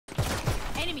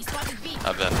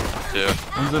I bet. Two.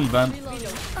 One's in vent.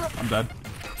 I'm dead.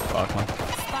 Fuck, man.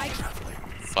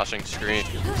 Flashing screen.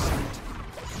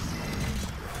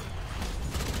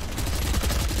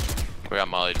 We got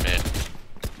mollied mid.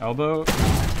 Elbow.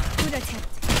 Good attempt.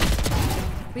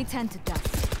 Return to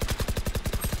dust.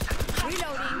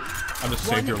 Reloading. I just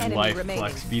saved your life,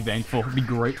 Flex. Be thankful. Be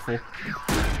grateful.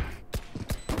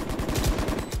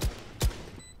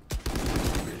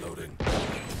 Reloading.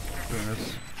 Doing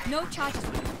this. No charges.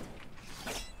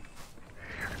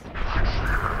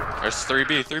 There's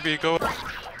 3B. 3B, go.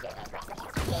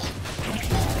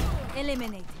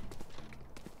 Eliminate.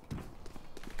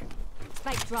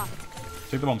 Spike dropped.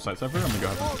 Take the bomb site, Cypher. I'm gonna go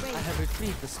ahead. I have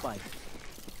retrieved the spike.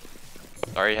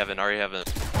 Already heaven. Already heaven.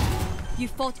 You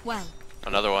fought well.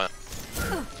 Another one.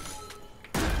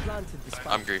 Planted the spike.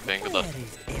 I'm griefing with the Where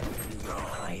is everyone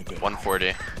hiding?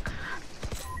 140.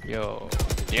 Yo.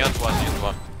 Neon's one. Neon's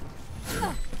one.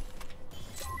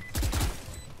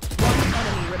 One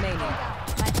enemy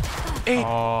remaining.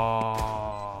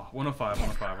 Oh, 105,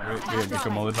 105. Wait, get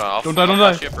some mullet. I'll Don't die, don't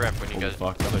die. Ship ramp when you guys.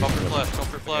 Fuck. Go for flash. Go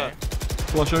for flash.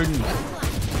 Flushing.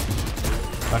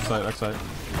 Backside, backside.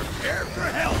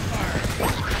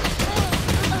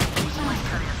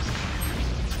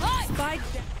 Spike.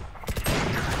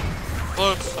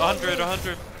 Close. 100.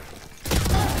 100.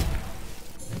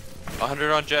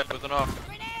 100 on jet with an off.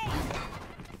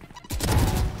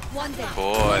 One day.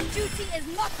 Boy. Duty is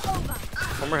not over.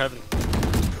 One more heaven.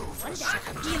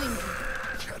 Healing.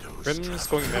 Grimm's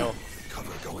going male.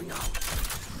 Cover going out.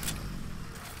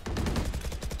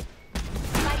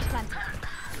 Spike planted.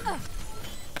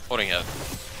 Holding heaven.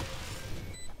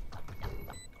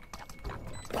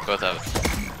 Both heaven.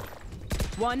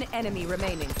 One enemy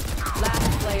remaining.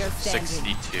 Last player standing.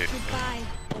 62. Goodbye.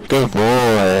 Good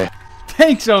boy.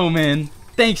 Thanks, Omen.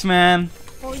 Thanks, man.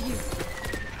 For you.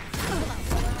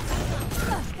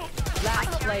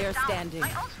 Last player standing.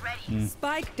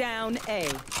 Spike down A.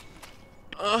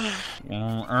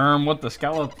 What the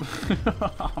scallop?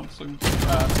 I'm so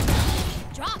bad.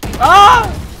 Drop.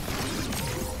 Ah!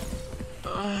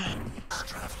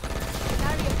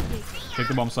 Take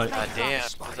the bomb site. God damn.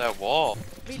 What's that wall?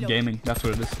 Gaming. That's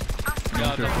what it is.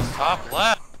 God, top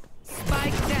left.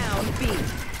 Spike down B.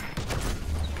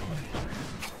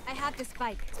 I have the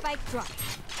spike. Spike dropped.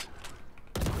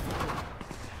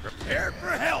 Prepare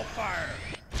for hellfire.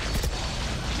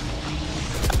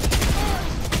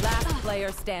 Last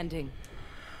player standing.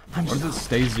 Why does it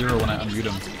stay 0 when I unmute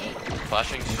him?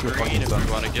 Flashing your screen if fucking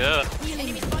you want to get.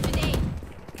 Enemy spotted A.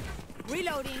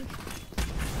 Reloading.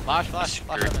 Flash, flash,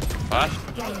 flash. Flash.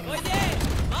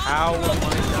 How am I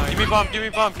dying? Give me bomb. Give me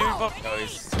bomb. Give me bomb. Oh,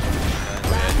 he's.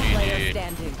 Last player GG.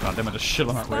 standing. God damn, I just shit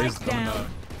on that raise. Spike down.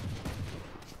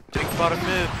 Take bottom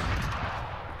mid.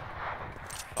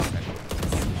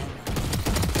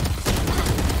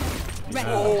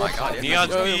 Oh my god.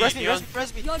 Neon's B. Res me, Neon's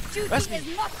res me. Your duty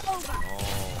is not over.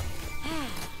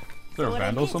 Is there a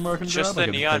vandal somewhere I can just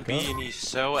grab? the I can neon pick B up? and he's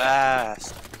so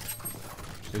ass.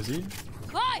 Is he?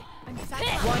 Hi. I'm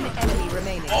pissed. One enemy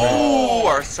remaining. Oh,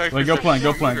 our cypher. Wait, go plant,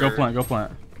 go plant, go plant, go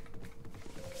plant.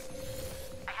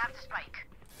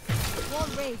 Wall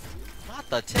raised. Not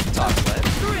the TikTok clip.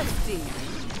 Thrifty.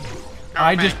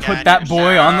 I just put that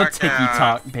boy on the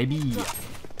TikTok, baby.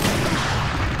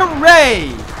 Hooray!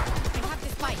 I have the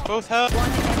spike. Both help.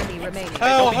 One enemy remaining.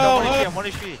 Hell, hell, hell. I'm 1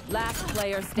 HP. Last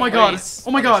player Oh standing. my god! Nice.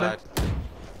 Oh my god! Other side.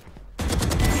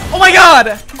 Oh my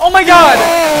god! Oh my god!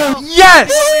 Yes!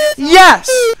 Yes!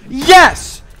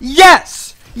 Yes!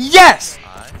 Yes! Yes!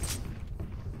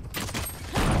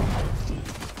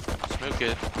 Smoke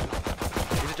it.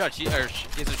 He's a judge. He's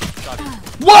a shot.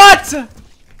 What?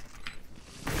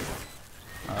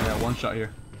 I got one shot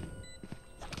here.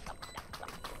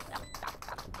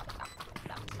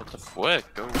 What the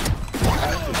fuck? Go.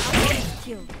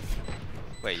 Killed.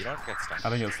 Wait, you don't get stunned. I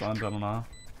think it's stunned, I don't know.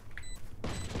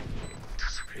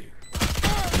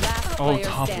 Last Oh, player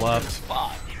top standing. left.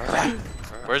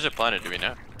 Where's it planted? Do we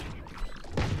know?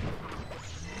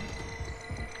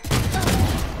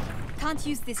 Can't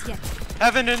use this yet.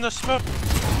 Heaven in the smoke.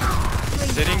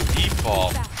 Sitting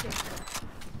default.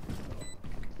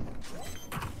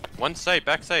 One site,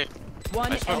 back site.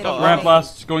 One I smoked enemy out. Ramp remaining.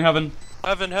 last, going heaven.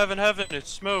 Heaven, heaven, heaven. It's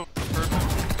smoke.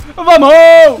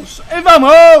 Vamos!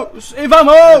 Vamos!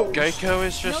 Vamos! Geico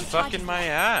is just No fucking my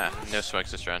ass. No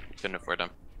smokes this round. Couldn't afford them.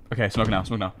 Okay, smoke now,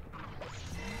 smoke now.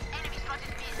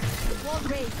 Wall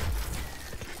raised.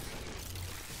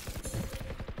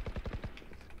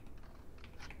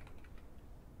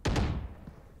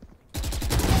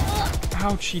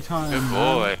 Ouchie time. Good man.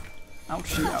 boy.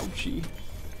 Ouchie, ouchie.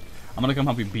 I'm gonna come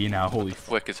help you B now, holy f.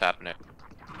 Flick is happening.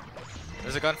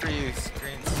 There's a gun for you,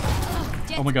 screens.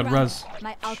 Oh my god, res.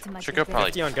 My ultimate. Should go probably.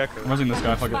 50 on Gecko. I'm resing this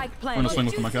guy, fuck it. Spike I'm gonna swing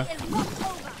with him, okay?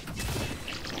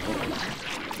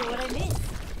 So what I miss?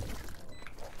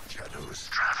 Shadows.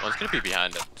 Well, it's gonna be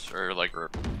behind it, or like,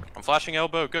 I'm flashing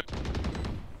elbow. Good.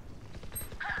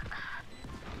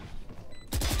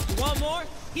 You want more?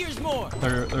 Here's more.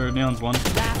 There, Neon's one.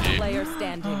 Last player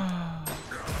standing.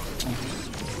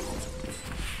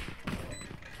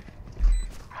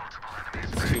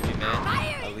 2v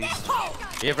man, at least.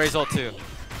 We have Razor too.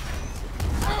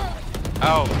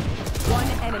 Ow. One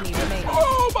enemy remaining.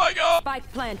 Oh my god.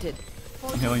 Spike planted.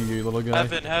 I'm healing you, little guy.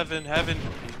 Heaven.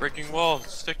 He's breaking walls.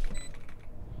 Stick.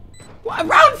 What?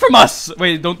 Round from us!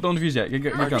 Wait, don't defuse yet. Get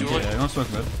guns. do it. Yeah, don't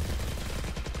smoke mid.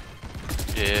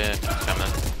 Yeah,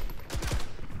 coming.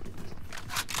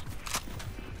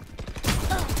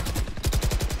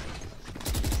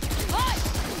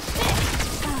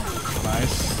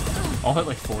 Nice. I'll hit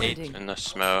like 40. 8 in the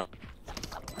smoke.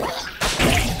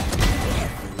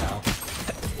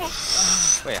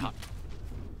 Wait,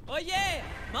 Oh yeah,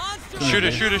 monster. Shoot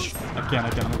it. I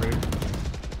can't, I'm afraid.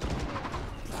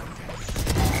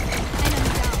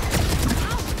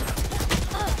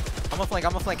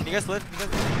 I'm a flank. Can you guys live?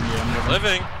 Yeah, I'm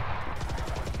Living.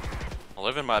 I'm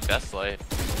living my best life.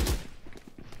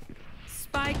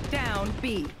 Spike down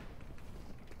B.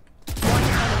 One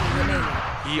enemy remaining.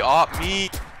 He opt me.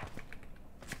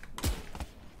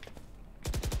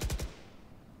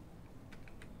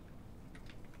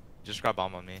 Just grab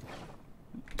bomb on me.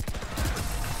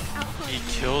 He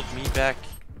killed me back.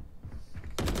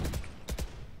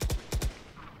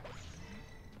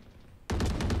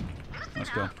 Let's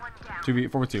go.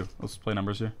 4v2. Let's play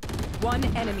numbers here. One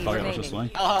enemy Oh yeah, let's just remaining.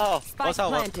 swing. Oh, Spike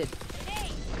planted.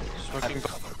 Smoking.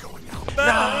 Cover going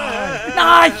out.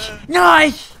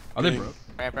 Nice! Are they broke?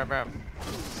 Bam.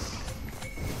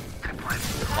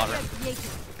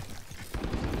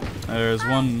 There's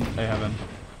one A heaven.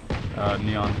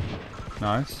 Neon.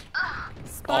 Nice.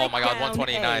 Oh my god, Spike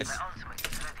 120, down A. nice.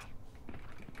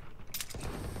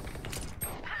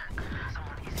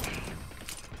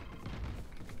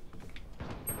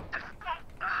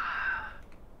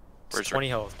 Where's 20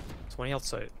 health. 20 health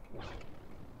site.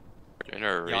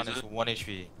 Inner Giannis, 1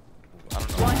 HP. I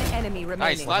don't know. One enemy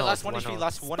remaining. Nice, last 1 One HP, health.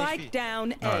 last 1 Spike HP.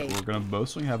 down A. Alright, we're gonna both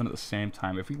swing heaven at the same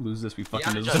time. If we lose this, we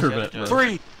fucking Yeah, deserve judge, it. judge. bro.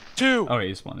 3, 2. Oh, yeah,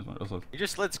 he's spawned. Also, You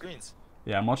just slid screens.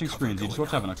 yeah, I'm watching screens. You just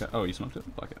watch heaven, okay? Oh, you smoked it?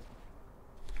 Fuck it.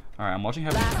 Alright, I'm watching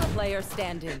heaven. Last player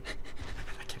standing.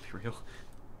 That can't be real.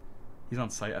 He's on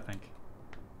site, I think.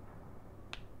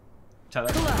 Chat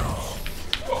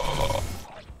that.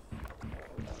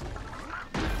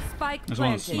 Spike There's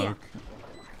one in planted. smoke.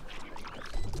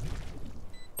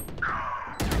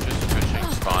 Just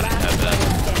pushing spawn in Last player heaven.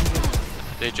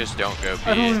 standing. They just don't go B.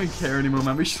 I don't even care anymore,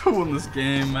 man. We should have won this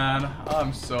game, man.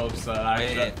 I'm so upset.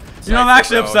 Wait, You know, I'm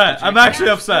actually bro. upset. I'm actually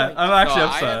upset. I'm actually No,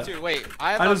 I am upset. too. Wait,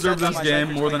 I deserve upset this that my game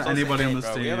Cypher's more than playing close anybody A on main,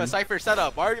 this bro. We have a team. Cypher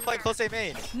setup. Why are you playing close A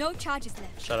main? No charges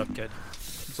left. Shut up, kid.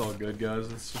 It's all good, guys.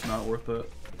 It's just not worth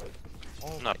it.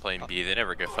 I'm not playing B. They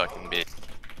never go fucking B.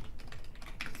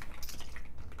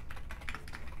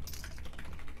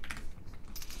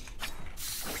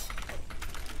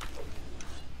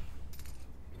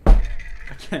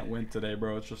 I can't win today,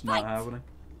 bro. It's just not happening.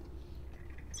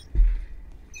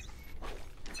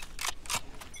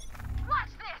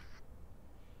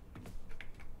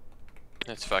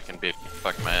 It's fucking B.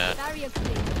 Fuck my ass. Barrier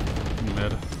clear.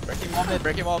 Mid.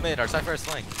 Break him all mid. Our Cypher is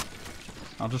flank.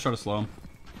 I'll just try to slow him.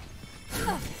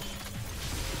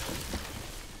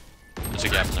 There's a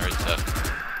gap in the right side.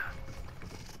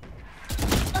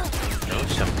 No,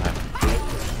 sometime.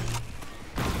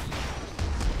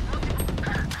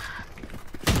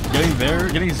 Getting there,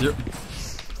 getting 0.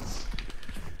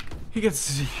 He gets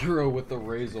 0 with the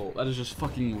Razor. That is just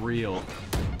fucking real.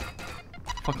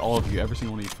 Fuck all of you, every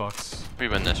single one of you fucks. We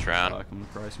win this round. Fuck, I'm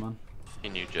Christ, man.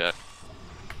 In you, Jet.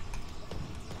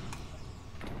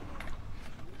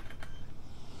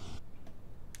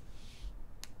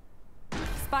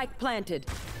 Spike planted.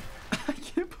 I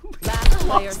can't believe Last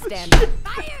player standing.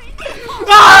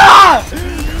 Ah!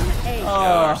 A.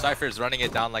 Our Cypher is running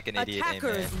it down like an idiot.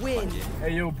 Attackers Amen. win.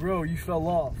 Hey yo, bro, you fell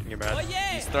off. You're mad. Oh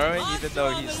yeah. He's throwing even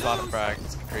though he's not a frag.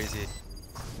 It's crazy.